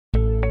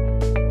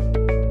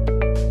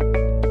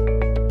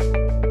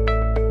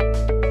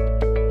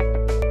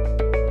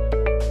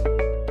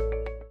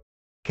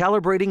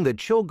Calibrating the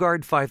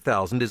Chillgard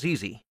 5000 is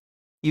easy.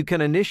 You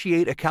can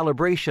initiate a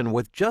calibration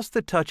with just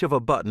the touch of a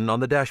button on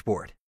the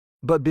dashboard.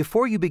 But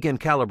before you begin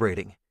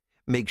calibrating,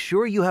 make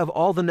sure you have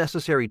all the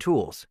necessary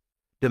tools: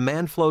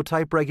 demand flow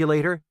type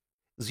regulator,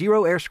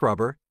 zero air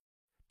scrubber,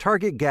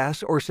 target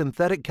gas or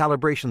synthetic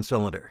calibration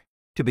cylinder.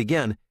 To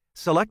begin,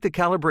 select the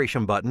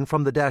calibration button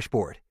from the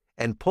dashboard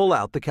and pull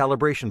out the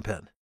calibration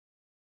pin.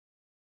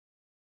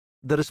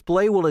 The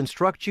display will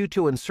instruct you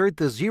to insert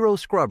the zero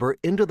scrubber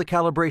into the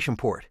calibration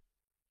port.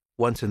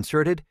 Once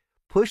inserted,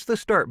 push the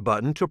Start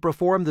button to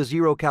perform the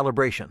zero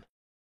calibration.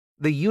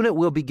 The unit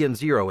will begin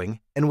zeroing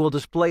and will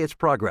display its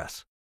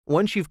progress.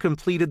 Once you've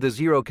completed the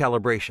zero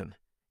calibration,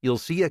 you'll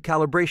see a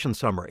calibration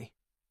summary.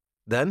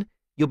 Then,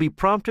 you'll be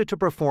prompted to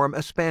perform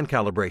a span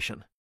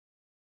calibration.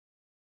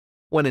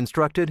 When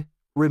instructed,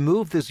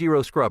 remove the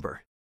zero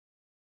scrubber.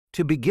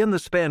 To begin the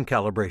span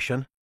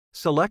calibration,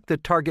 select the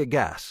target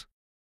gas.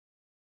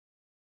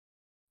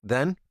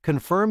 Then,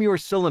 confirm your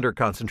cylinder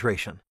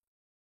concentration.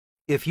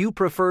 If you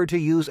prefer to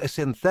use a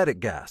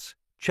synthetic gas,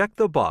 check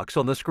the box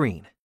on the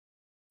screen.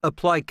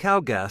 Apply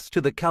cow gas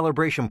to the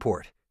calibration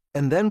port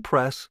and then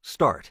press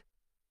Start.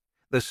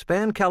 The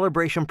span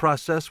calibration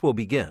process will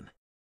begin.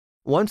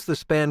 Once the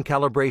span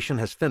calibration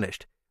has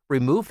finished,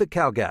 remove the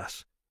cow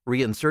gas,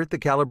 reinsert the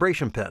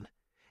calibration pin,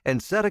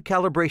 and set a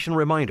calibration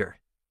reminder.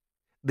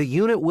 The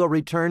unit will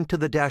return to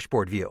the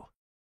dashboard view.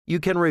 You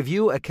can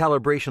review a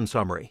calibration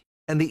summary,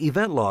 and the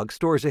event log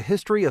stores a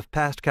history of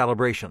past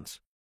calibrations.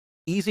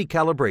 Easy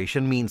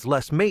calibration means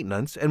less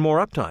maintenance and more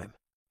uptime.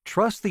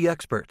 Trust the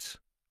experts.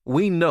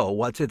 We know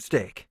what's at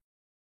stake.